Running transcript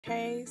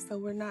okay? So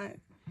we're not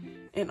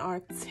in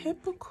our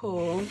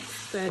typical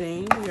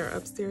setting. We are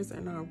upstairs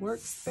in our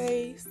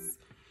workspace.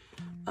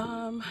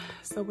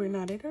 So we're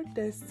not at our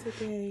desk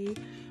today,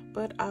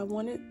 but I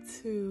wanted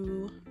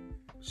to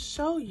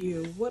show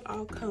you what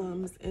all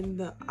comes in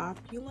the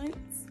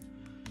Opulence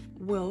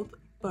Wealth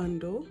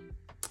Bundle.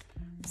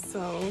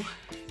 So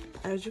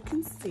as you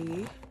can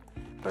see,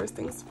 first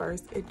things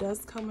first, it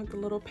does come with a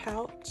little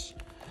pouch.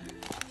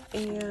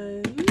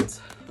 And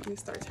let me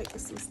start taking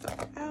some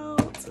stuff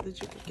out so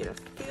that you can get a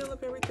feel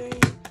of everything.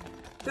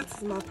 This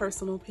is my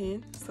personal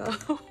pen, so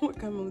we're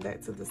gonna move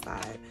that to the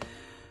side.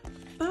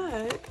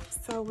 But,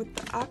 so with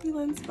the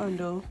Opulence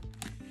Bundle,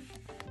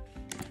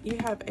 you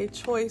have a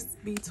choice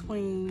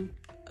between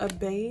a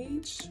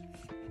beige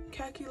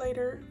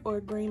calculator or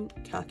a green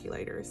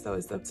calculator. So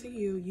it's up to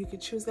you. You could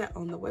choose that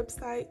on the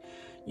website.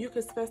 You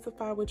could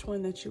specify which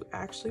one that you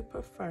actually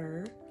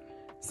prefer.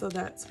 So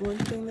that's one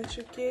thing that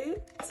you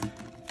get.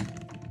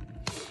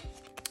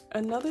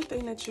 Another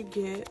thing that you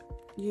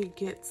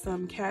get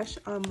some cash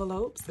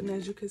envelopes, and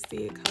as you can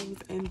see, it comes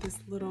in this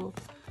little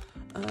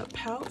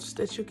pouch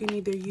that you can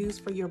either use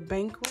for your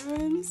bank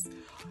runs,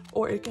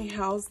 or it can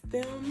house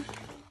them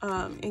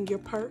in your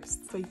purse.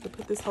 So you can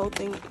put this whole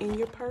thing in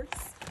your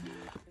purse.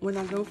 When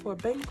I go for a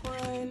bank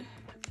run,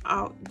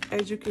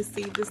 as you can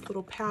see, this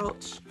little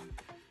pouch,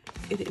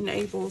 it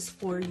enables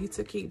for you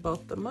to keep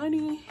both the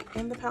money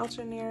and the pouch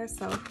in there.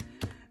 So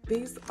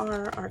these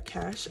are our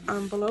cash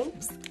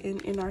envelopes.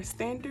 In our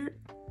standard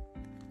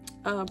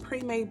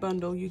pre-made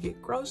bundle, you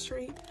get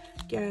grocery,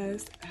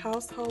 gas,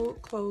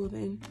 household,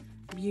 clothing,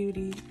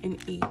 beauty, and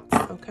eats,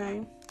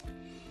 okay?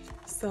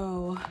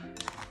 So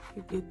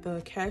you get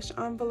the cash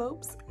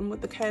envelopes, and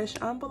what the cash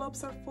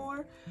envelopes are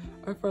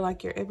for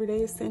like your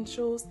everyday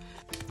essentials.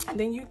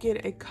 Then you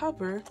get a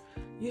cover.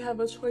 You have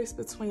a choice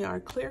between our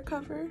clear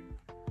cover,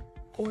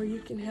 or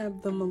you can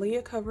have the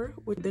Malia cover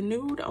with the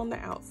nude on the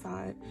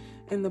outside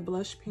and the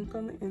blush pink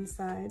on the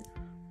inside,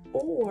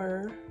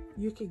 or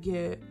you could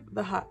get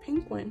the hot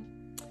pink one.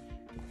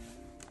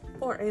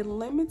 For a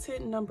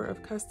limited number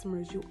of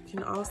customers, you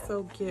can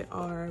also get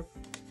our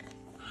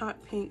hot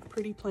pink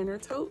pretty planner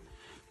tote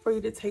for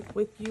you to take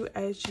with you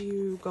as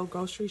you go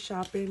grocery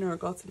shopping or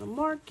go to the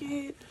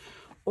market,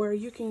 or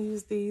you can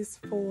use these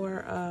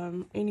for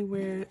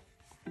anywhere.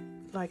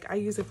 Like I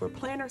use it for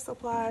planner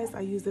supplies.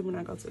 I use it when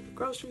I go to the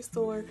grocery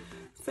store,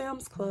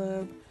 Sam's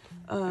Club.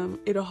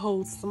 It'll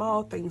hold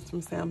small things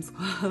from Sam's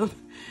Club.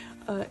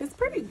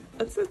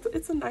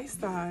 It's a nice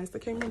size. I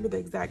can't remember the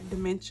exact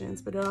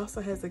dimensions, but it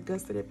also has a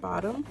gusseted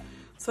bottom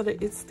so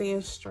that it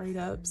stands straight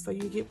up. So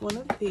you get one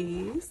of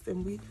these,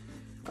 and you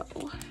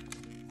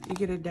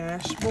get a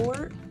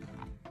dashboard.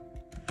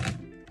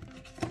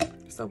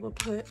 So we'll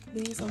put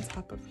these on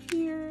top of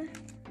here,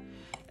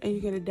 and you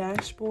get a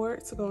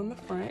dashboard to go on the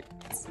front.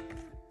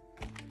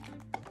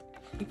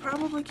 You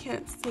probably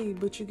can't see,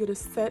 but you get a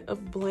set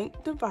of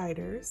blank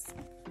dividers.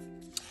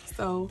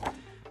 So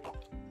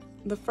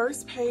the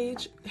first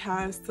page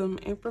has some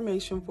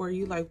information for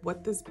you, like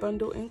what this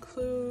bundle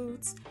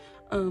includes,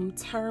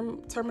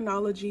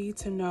 terminology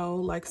to know,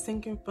 like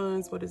sinking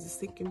funds, what is a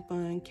sinking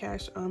fund,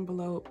 cash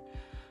envelope,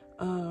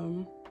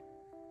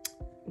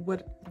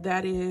 what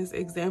that is,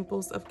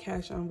 examples of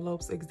cash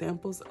envelopes,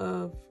 examples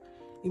of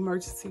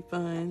emergency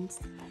funds,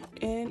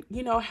 and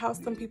you know how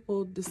some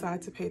people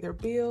decide to pay their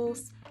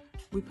bills.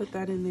 We put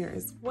that in there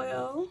as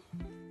well.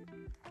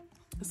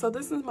 So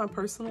this is my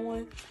personal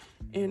one,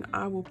 and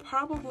I will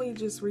probably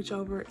just reach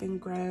over and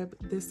grab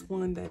this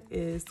one that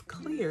is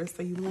clear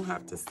so you won't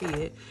have to see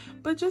it.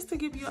 But just to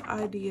give you an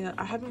idea,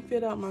 I haven't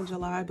filled out my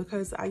July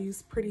because I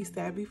used Pretty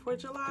Savvy for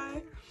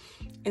July,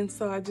 and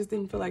so I just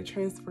didn't feel like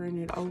transferring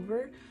it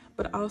over,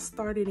 but I'll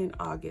start it in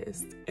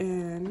August.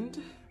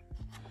 And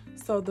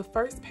so the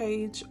first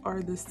page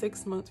are the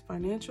 6-month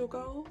financial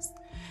goals.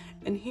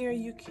 And here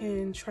you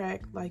can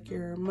track like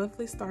your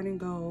monthly starting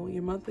goal,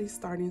 your monthly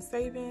starting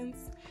savings,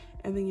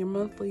 and then your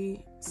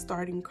monthly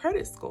starting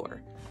credit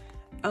score.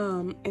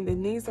 And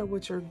then these are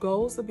what your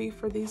goals would be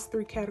for these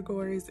 3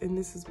 categories, and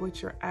this is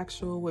what your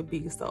actual would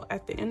be. So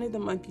at the end of the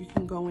month, you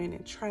can go in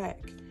and track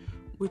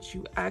what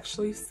you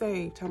actually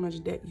saved, how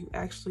much debt you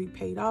actually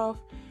paid off,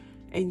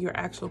 and your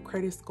actual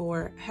credit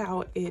score,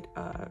 how it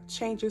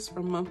changes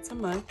from month to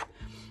month.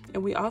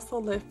 And we also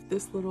left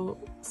this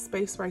little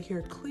space right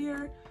here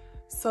clear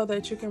so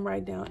that you can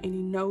write down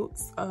any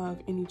notes of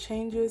any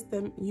changes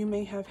that you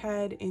may have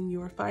had in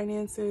your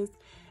finances,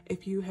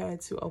 if you had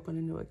to open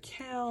a new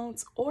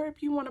account, or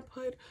if you want to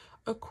put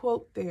a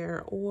quote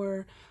there,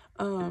 or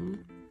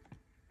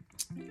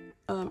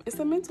it's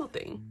a mental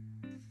thing.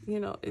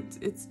 You know,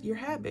 it's your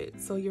habit,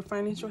 so your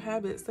financial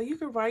habits. So you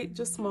can write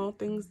just small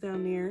things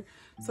down there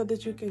so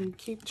that you can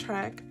keep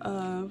track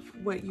of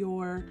what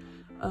your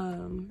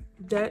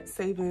debt,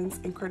 savings,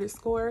 and credit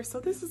score. So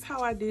this is how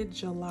I did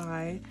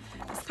July.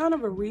 It's kind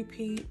of a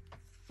repeat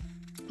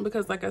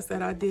because, like I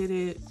said, I did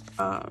it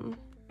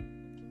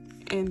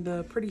in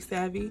the Pretty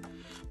Savvy,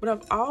 but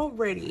I've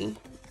already,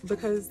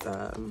 because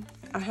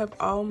I have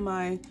all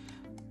my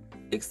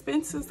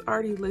expenses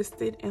already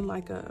listed in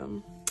like a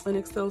an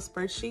Excel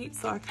spreadsheet,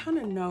 so I kind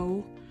of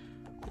know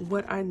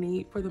what I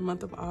need for the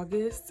month of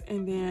August.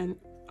 And then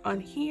on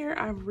here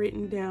I've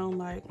written down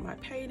like my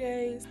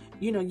paydays.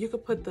 You know, you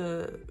could put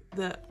the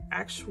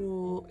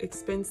actual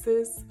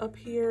expenses up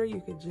here.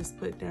 You could just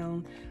put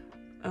down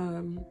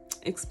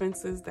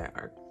expenses that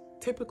are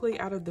typically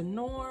out of the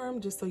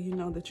norm, just so you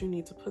know that you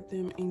need to put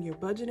them in your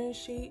budgeting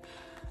sheet.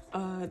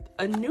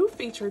 A new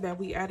feature that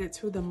we added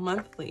to the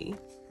monthly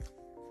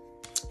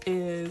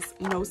is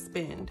no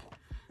spend.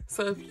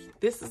 So if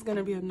this is going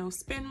to be a no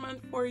spend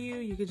month for you,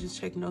 you could just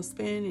check no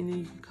spend, and then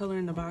you can color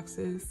in the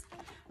boxes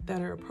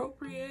that are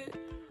appropriate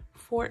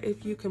for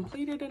if you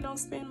completed a no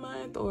spend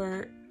month,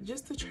 or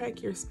just to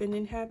track your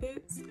spending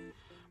habits.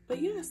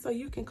 But yeah, so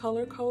you can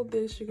color code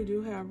this. You can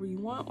do however you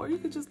want, or you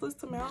could just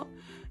list them out.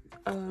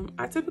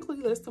 I typically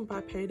list them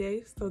by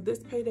payday. So this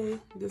payday,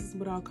 this is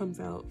what all comes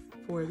out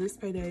for this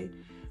payday.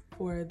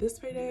 For this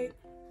payday,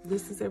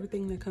 this is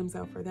everything that comes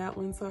out for that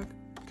one. So I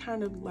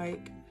kind of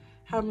like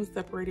have them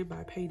separated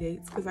by pay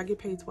dates, because I get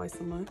paid twice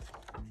a month,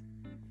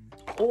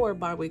 or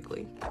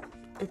bi-weekly,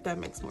 if that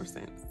makes more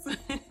sense.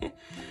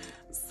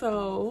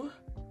 So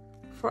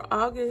for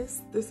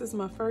August, this is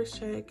my first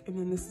check, and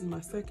then this is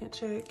my second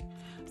check.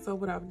 So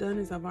what I've done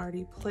is I've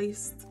already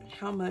placed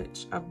how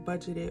much I've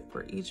budgeted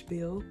for each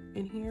bill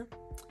in here.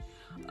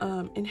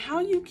 And how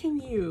you can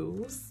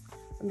use,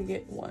 let me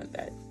get one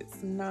that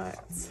is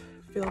not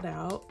filled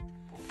out,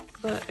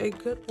 but a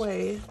good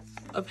way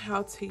of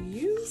how to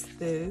use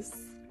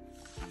this.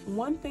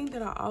 One thing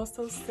that I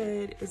also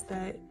said is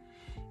that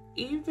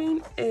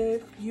even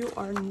if you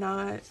are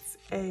not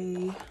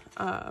a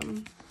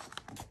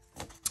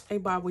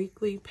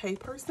bi-weekly pay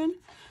person,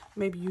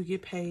 maybe you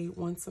get paid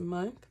once a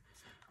month,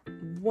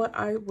 what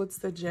I would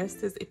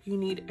suggest is if you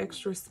need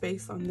extra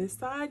space on this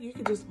side, you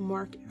can just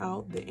mark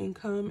out the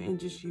income and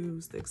just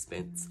use the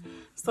expense.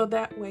 So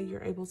that way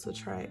you're able to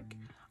track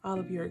all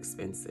of your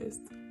expenses.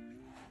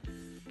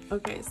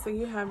 Okay, so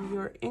you have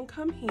your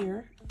income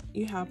here.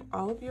 You have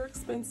all of your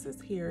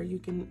expenses here. You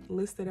can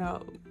list it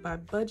out by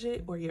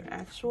budget or your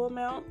actual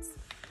amounts.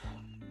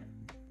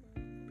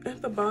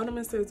 At the bottom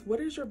it says, what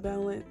is your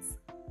balance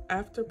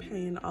after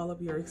paying all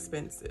of your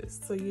expenses?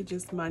 So you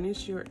just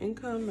minus your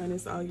income,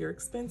 minus all your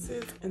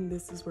expenses, and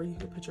this is where you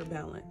can put your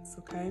balance,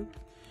 okay?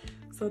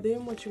 So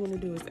then what you want to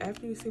do is,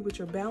 after you see what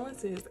your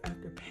balance is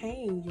after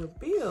paying your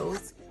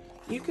bills,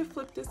 you can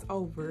flip this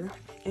over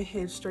and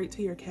head straight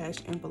to your cash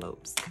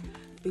envelopes.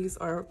 These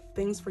are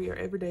things for your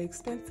everyday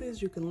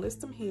expenses. You can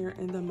list them here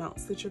and the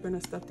amounts that you're going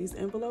to stuff these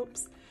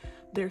envelopes.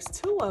 There's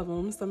 2 of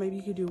them, so maybe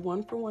you could do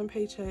one for one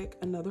paycheck,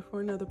 another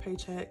for another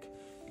paycheck.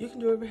 You can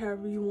do it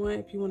however you want.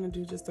 If you want to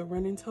do just a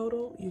running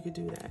total, you could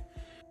do that.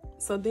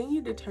 So then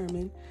you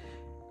determine,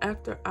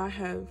 after I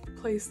have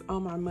placed all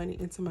my money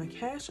into my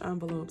cash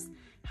envelopes,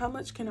 how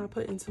much can I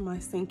put into my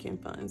sinking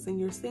funds? And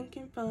your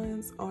sinking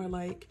funds are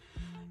like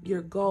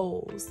your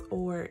goals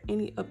or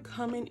any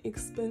upcoming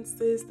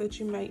expenses that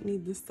you might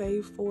need to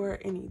save for,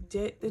 any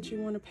debt that you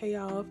want to pay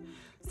off.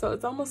 So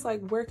it's almost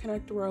like, where can I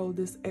throw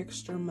this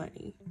extra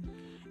money?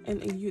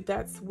 And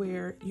that's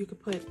where you could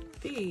put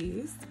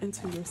these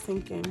into your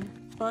sinking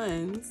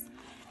funds.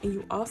 And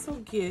you also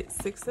get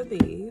 6 of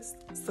these.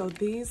 So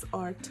these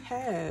are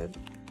tabbed.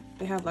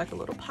 They have like a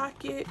little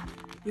pocket.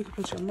 You can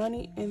put your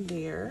money in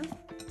there.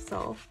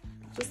 So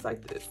just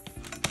like this.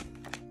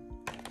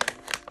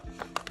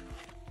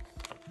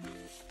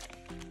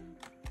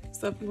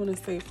 So if you want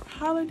to save for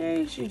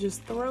holidays, you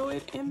just throw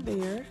it in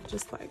there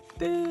just like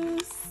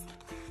this.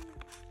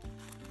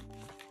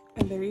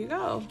 And there you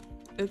go.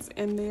 It's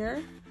in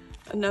there.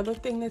 Another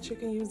thing that you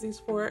can use these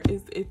for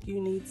is if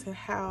you need to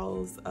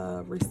house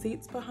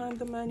receipts behind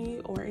the money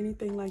or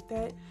anything like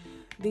that.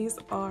 These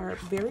are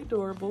very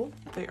durable.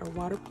 They are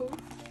waterproof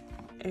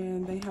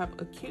and they have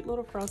a cute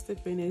little frosted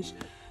finish.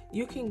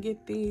 You can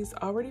get these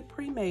already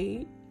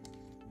pre-made,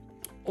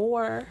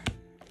 or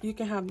you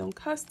can have them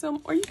custom,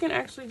 or you can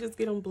actually just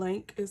get them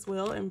blank as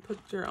well and put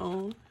your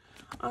own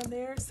on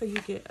there. So you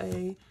get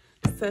a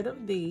set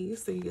of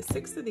these. So you get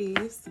 6 of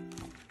these.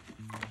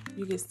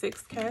 You get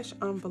 6 cash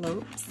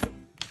envelopes.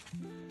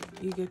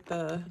 You get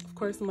the, of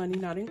course, money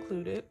not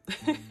included.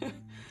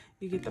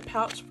 You get the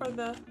pouch for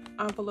the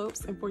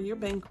envelopes and for your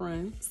bank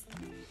runs.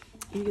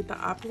 You get the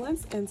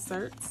Opulence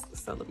inserts.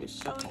 So let me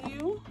show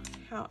you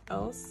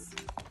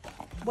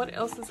what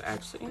else is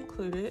actually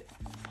included.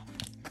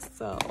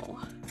 So,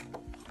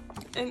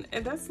 and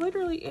that's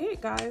literally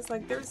it, guys.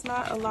 Like, there's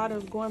not a lot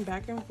of going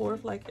back and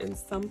forth like in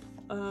some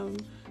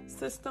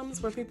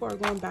systems where people are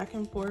going back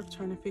and forth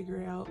trying to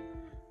figure out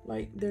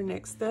like their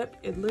next step.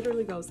 It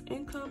literally goes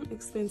income,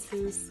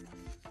 expenses,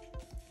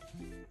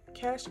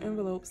 cash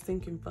envelopes,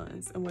 sinking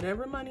funds, and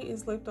whatever money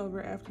is left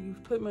over after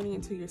you've put money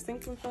into your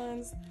sinking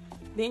funds,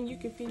 then you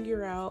can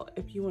figure out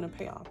if you want to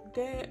pay off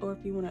debt or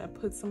if you want to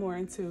put some more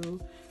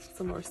into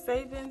some more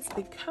savings,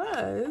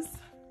 because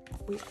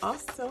we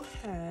also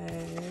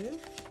have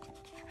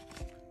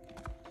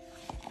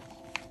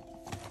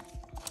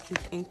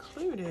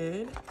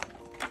included,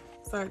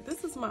 sorry,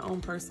 this is my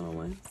own personal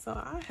one, so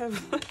I have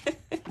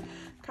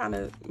kind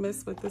of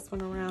mess with this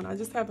one around. I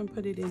just haven't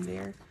put it in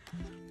there.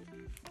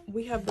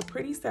 We have the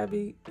Pretty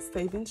Savvy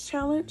Savings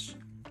Challenge.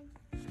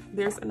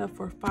 There's enough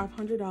for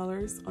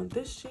 $500 on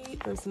this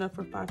sheet. There's enough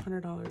for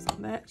 $500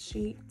 on that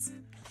sheet.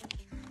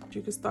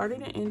 You can start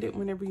it and end it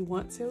whenever you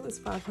want to. It's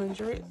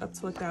 $500 up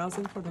to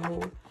 $1,000 for the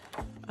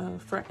whole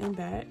front and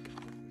back.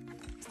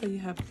 So you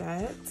have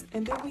that.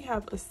 And then we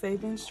have a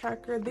savings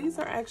tracker. These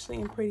are actually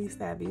in Pretty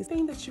Savvy. The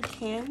thing that you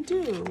can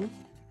do,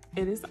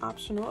 it is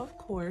optional of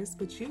course,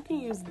 but you can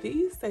use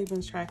these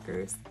savings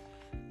trackers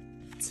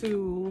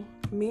to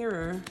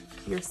mirror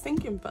your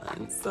sinking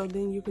funds. So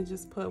then you can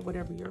just put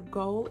whatever your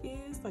goal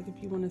is. Like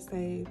if you want to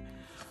save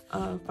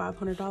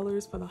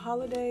 $500 for the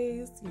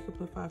holidays, you could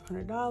put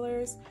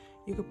 $500.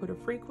 You can put a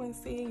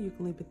frequency, you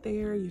can leave it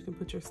there. You can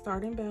put your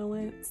starting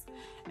balance.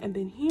 And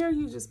then here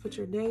you just put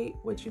your date,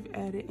 what you've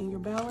added in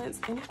your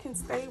balance, and it can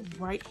stay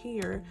right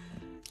here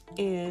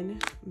in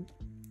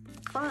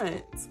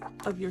front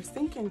of your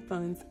sinking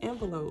funds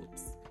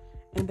envelopes.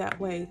 And that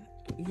way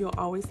you'll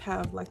always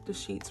have like the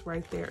sheets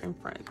right there in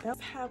front. That's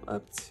have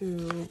up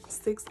to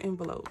 6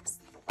 envelopes,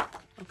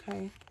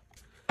 okay?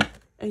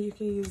 And you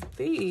can use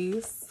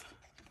these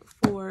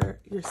for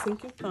your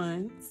sinking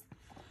funds.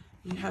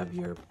 You have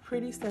your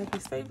Pretty Savvy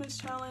Savings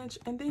Challenge,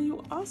 and then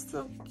you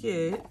also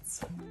get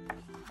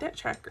debt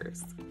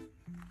trackers.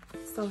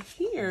 So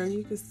here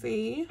you can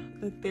see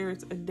that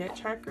there's a debt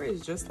tracker.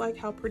 It's just like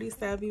how Pretty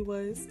Savvy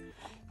was.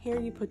 Here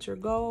you put your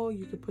goal,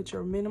 you can put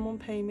your minimum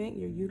payment,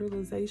 your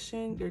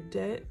utilization, your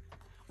debt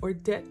or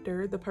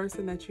debtor, the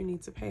person that you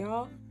need to pay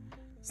off,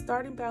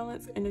 starting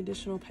balance, and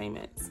additional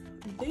payments.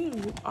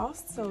 Then you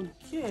also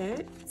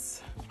get,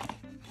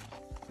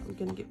 I'm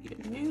gonna give you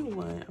a new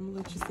one. I'm gonna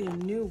let you see a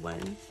new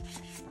one.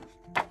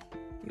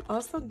 You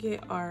also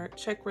get our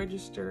check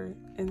register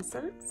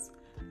inserts.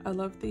 I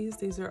love these.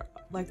 These are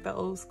like the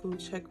old school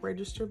check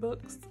register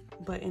books,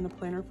 but in a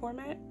planner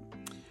format.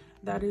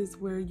 That is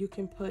where you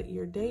can put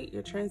your date,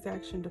 your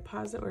transaction,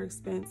 deposit or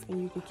expense,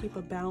 and you can keep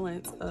a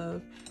balance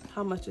of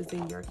how much is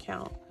in your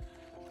account.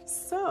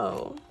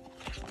 So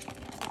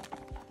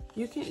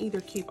you can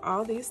either keep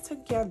all these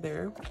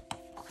together,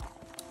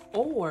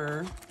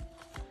 or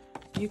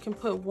you can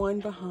put one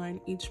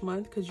behind each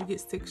month, because you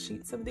get 6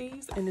 sheets of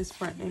these and it's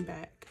front and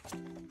back.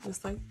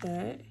 Just like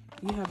that.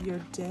 You have your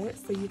debt,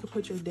 so you can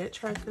put your debt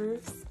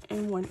trackers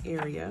in one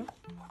area.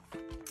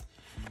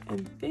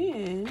 And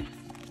then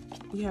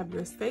you have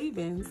your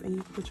savings, and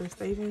you can put your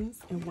savings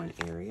in one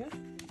area.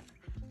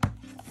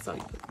 So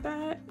you put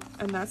that,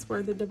 and that's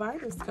where the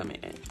dividers come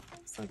in.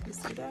 So if you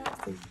see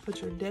that, so you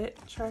put your debt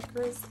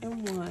trackers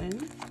in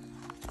one.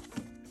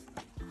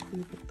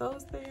 You put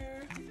those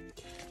there.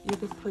 You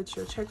can put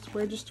your check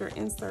register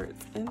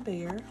inserts in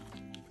there.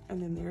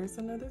 And then there's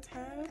another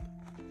tab.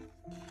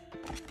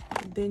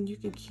 Then you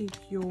can keep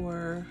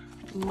your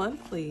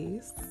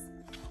monthlies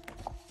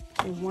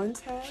in one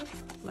tab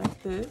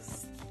like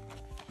this.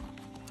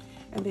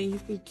 And then you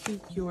can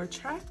keep your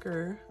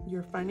tracker,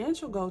 your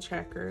financial goal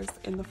trackers,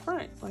 in the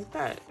front like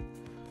that.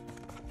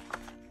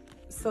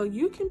 So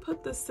you can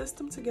put the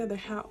system together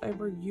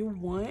however you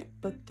want,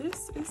 but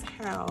this is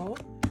how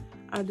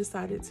I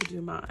decided to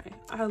do mine.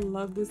 I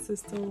love this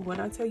system. When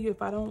I tell you,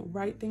 if I don't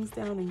write things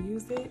down and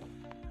use it,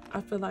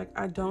 I feel like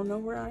I don't know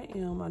where I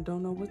am. I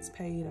don't know what's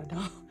paid.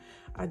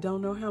 I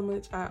don't know how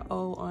much I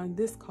owe on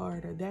this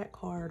card or that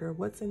card, or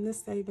what's in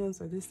this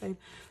savings or this save.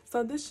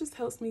 So this just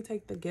helps me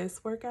take the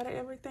guesswork out of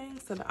everything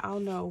so that I'll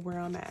know where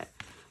I'm at.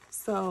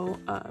 So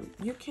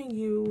you can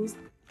use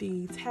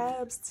the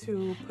tabs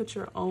to put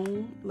your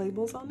own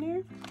labels on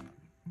there.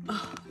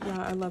 Oh,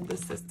 yeah, I love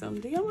this system.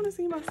 Do y'all want to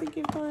see my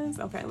sinking funds?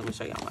 Okay, let me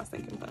show y'all my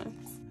sinking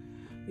funds.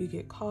 You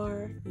get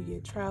car, you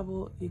get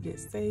travel, you get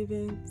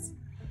savings,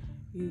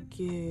 you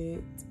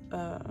get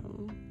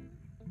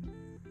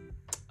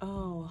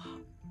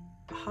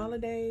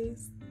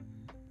holidays,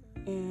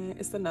 and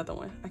it's another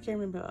one. I can't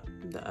remember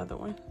the other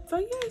one. So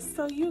yes,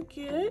 so you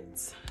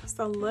get,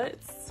 so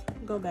let's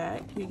go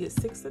back. You get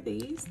 6 of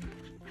these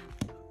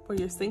for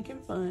your sinking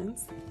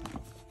funds.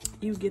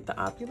 You get the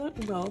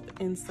Opulent Wealth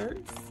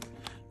inserts.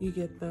 You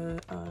get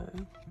the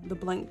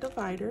blank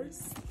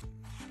dividers.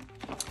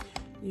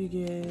 You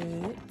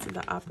get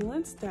the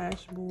Opulence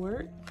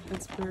dashboard.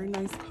 It's very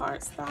nice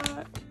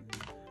cardstock.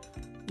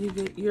 You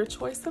get your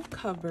choice of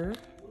cover.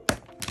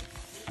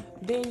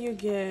 Then you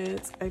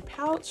get a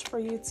pouch for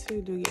you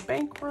to do your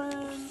bank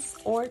runs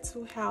or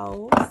to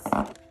house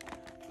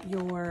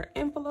your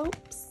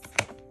envelopes.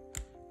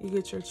 You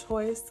get your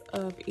choice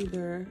of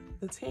either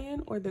the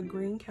tan or the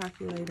green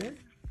calculator.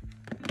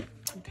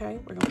 Okay,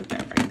 we're gonna put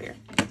that right there.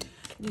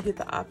 You get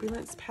the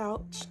Opulence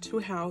pouch to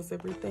house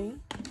everything.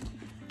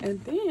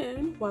 And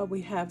then while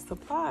we have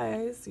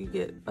supplies, you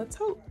get a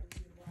tote,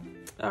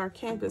 our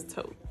canvas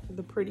tote,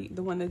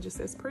 the one that just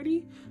says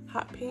pretty,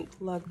 hot pink,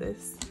 love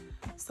this.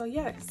 So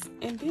yes,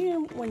 and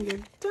then when you're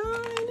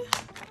done,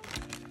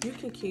 you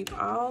can keep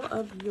all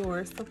of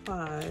your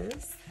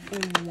supplies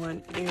in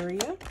one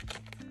area,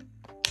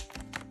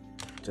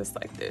 just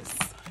like this.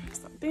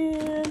 So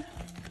then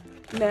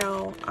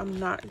Now, I'm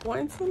not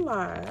going to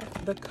lie,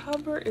 the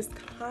cover is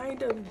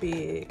kind of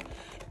big.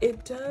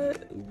 It does,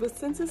 but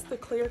since it's the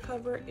clear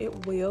cover,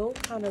 it will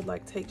kind of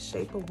like take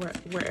shape of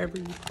wherever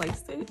you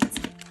place it.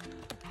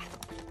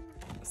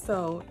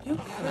 So you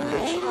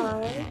could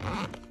try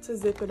to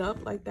zip it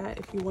up like that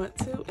if you want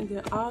to, and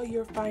then all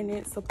your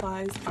finance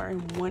supplies are in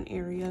one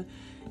area.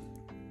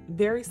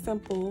 Very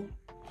simple.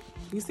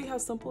 You see how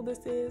simple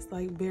this is?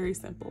 Like, very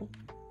simple.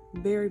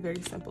 Very,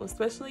 very simple,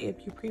 especially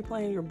if you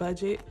pre-plan your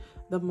budget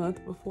the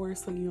month before,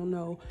 so you'll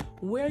know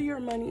where your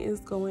money is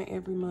going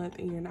every month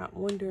and you're not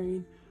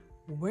wondering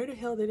where the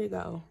hell did it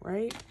go,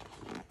 right?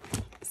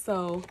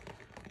 So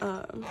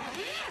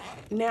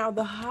now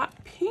the hot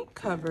pink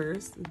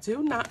covers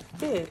do not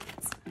fit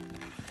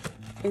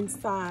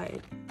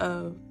inside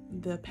of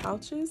the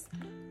pouches.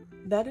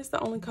 That is the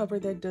only cover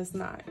that does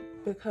not,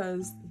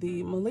 because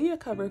the Malia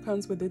cover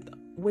comes with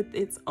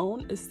its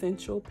own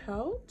essential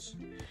pouch,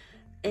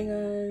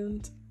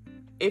 and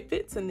it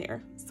fits in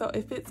there. So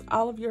it fits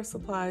all of your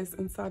supplies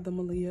inside the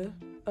Malia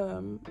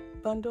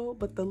bundle,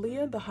 but the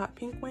Leah, the hot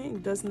pink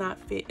one, does not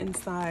fit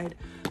inside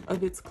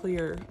of its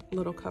clear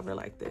little cover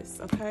like this,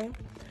 okay?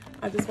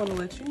 I just want to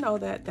let you know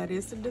that that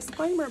is a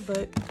disclaimer,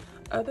 but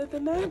other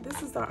than that,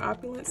 this is our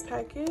Opulence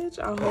package.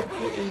 I hope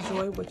you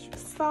enjoy what you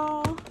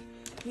saw.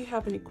 If you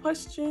have any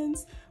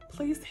questions,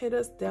 please hit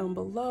us down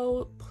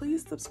below.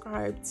 Please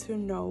subscribe to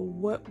know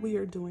what we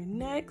are doing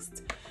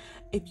next.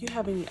 If you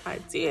have any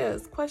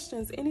ideas,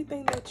 questions,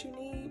 anything that you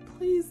need,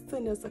 please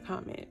send us a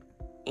comment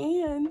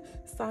and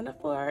sign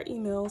up for our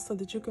email so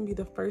that you can be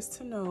the first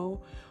to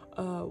know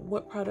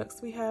what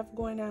products we have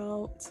going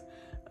out.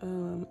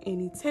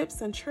 Any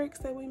tips and tricks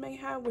that we may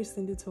have, we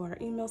send it to our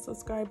email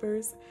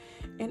subscribers.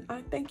 And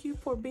I thank you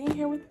for being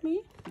here with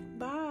me.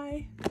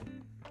 Bye.